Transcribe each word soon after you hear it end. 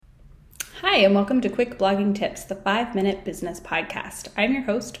Hi, and welcome to Quick Blogging Tips, the 5-Minute Business Podcast. I'm your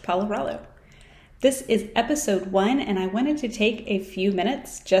host, Paula Rollo. This is episode 1, and I wanted to take a few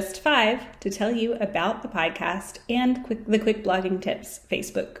minutes, just 5, to tell you about the podcast and the Quick Blogging Tips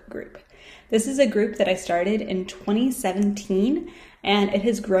Facebook group. This is a group that I started in 2017, and it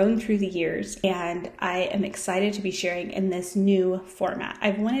has grown through the years, and I am excited to be sharing in this new format.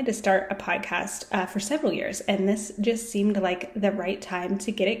 I've wanted to start a podcast for several years, and this just seemed like the right time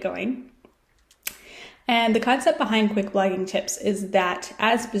to get it going. And the concept behind Quick Blogging Tips is that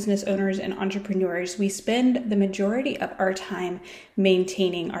as business owners and entrepreneurs, we spend the majority of our time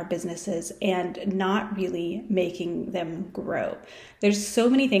maintaining our businesses and not really making them grow. There's so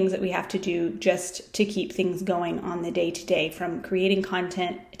many things that we have to do just to keep things going on the day-to-day, from creating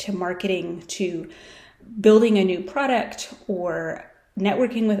content to marketing to building a new product or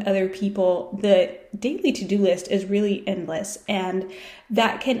networking with other people. The daily to-do list is really endless, and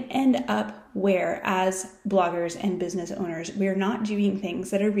that can end up where, as bloggers and business owners, we're not doing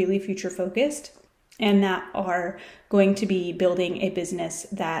things that are really future focused and that are going to be building a business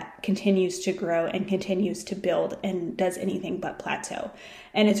that continues to grow and continues to build and does anything but plateau.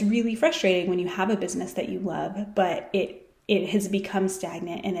 And it's really frustrating when you have a business that you love, but it has become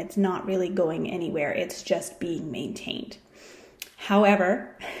stagnant and it's not really going anywhere. It's just being maintained.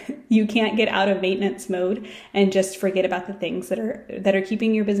 However, you can't get out of maintenance mode and just forget about the things that are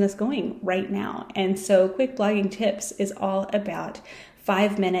keeping your business going right now. And so Quick Blogging Tips is all about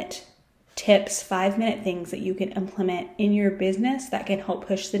 5-minute tips, 5-minute things that you can implement in your business that can help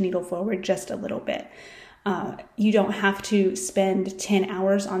push the needle forward just a little bit. You don't have to spend 10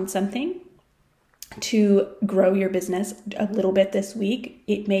 hours on something to grow your business a little bit this week.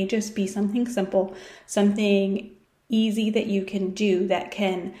 It may just be something simple, something easy that you can do that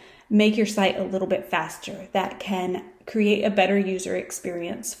can make your site a little bit faster, that can create a better user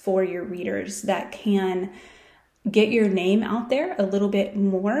experience for your readers, that can get your name out there a little bit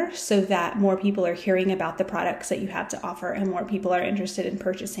more so that more people are hearing about the products that you have to offer and more people are interested in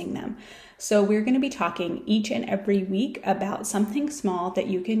purchasing them. So we're going to be talking each and every week about something small that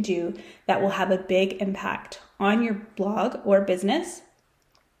you can do that will have a big impact on your blog or business,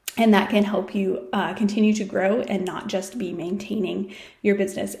 and that can help you continue to grow and not just be maintaining your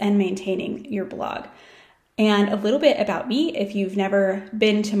business and maintaining your blog. And a little bit about me, if you've never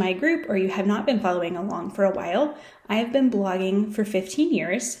been to my group or you have not been following along for a while, I have been blogging for 15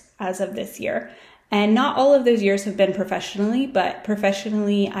 years as of this year. And not all of those years have been professionally, but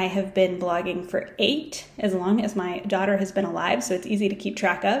professionally I have been blogging for 8, as long as my daughter has been alive, so it's easy to keep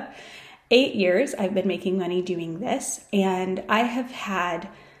track of. 8 years I've been making money doing this, and I have had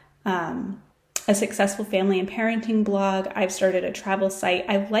a successful family and parenting blog. I've started a travel site.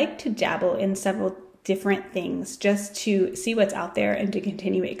 I like to dabble in several different things just to see what's out there and to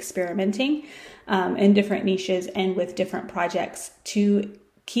continue experimenting in different niches and with different projects to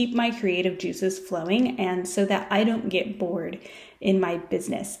keep my creative juices flowing and so that I don't get bored in my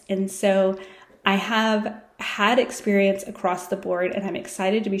business. And so I have had experience across the board, and I'm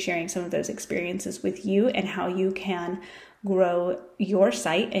excited to be sharing some of those experiences with you and how you can grow your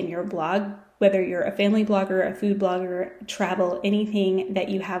site and your blog, whether you're a family blogger, a food blogger, travel, anything that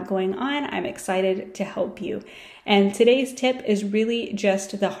you have going on. I'm excited to help you. And today's tip is really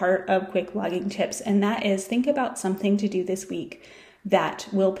just the heart of Quick Blogging Tips, and that is think about something to do this week that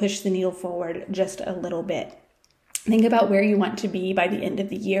will push the needle forward just a little bit. Think about where you want to be by the end of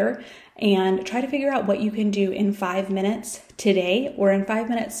the year and try to figure out what you can do in 5 minutes today or in 5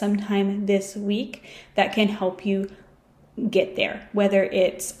 minutes sometime this week that can help you get there. Whether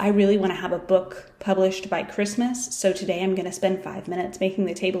it's, I really want to have a book published by Christmas, so today I'm going to spend 5 minutes making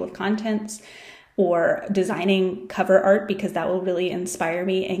the table of contents or designing cover art because that will really inspire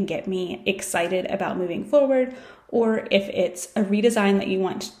me and get me excited about moving forward. Or if it's a redesign that you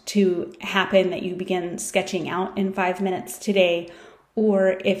want to happen that you begin sketching out in 5 minutes today,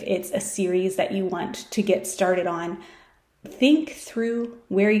 or if it's a series that you want to get started on, think through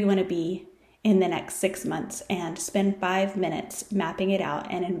where you want to be in the next 6 months and spend 5 minutes mapping it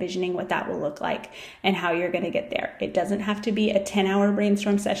out and envisioning what that will look like and how you're going to get there. It doesn't have to be a 10-hour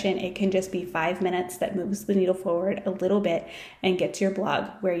brainstorm session. It can just be 5 minutes that moves the needle forward a little bit and gets your blog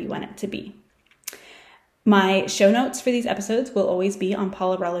where you want it to be. My show notes for these episodes will always be on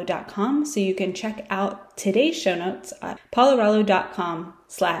paularollo.com, so you can check out today's show notes at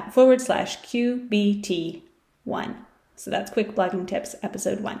paularollo.com/QBT1. So that's Quick Blogging Tips,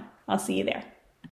 episode 1. I'll see you there.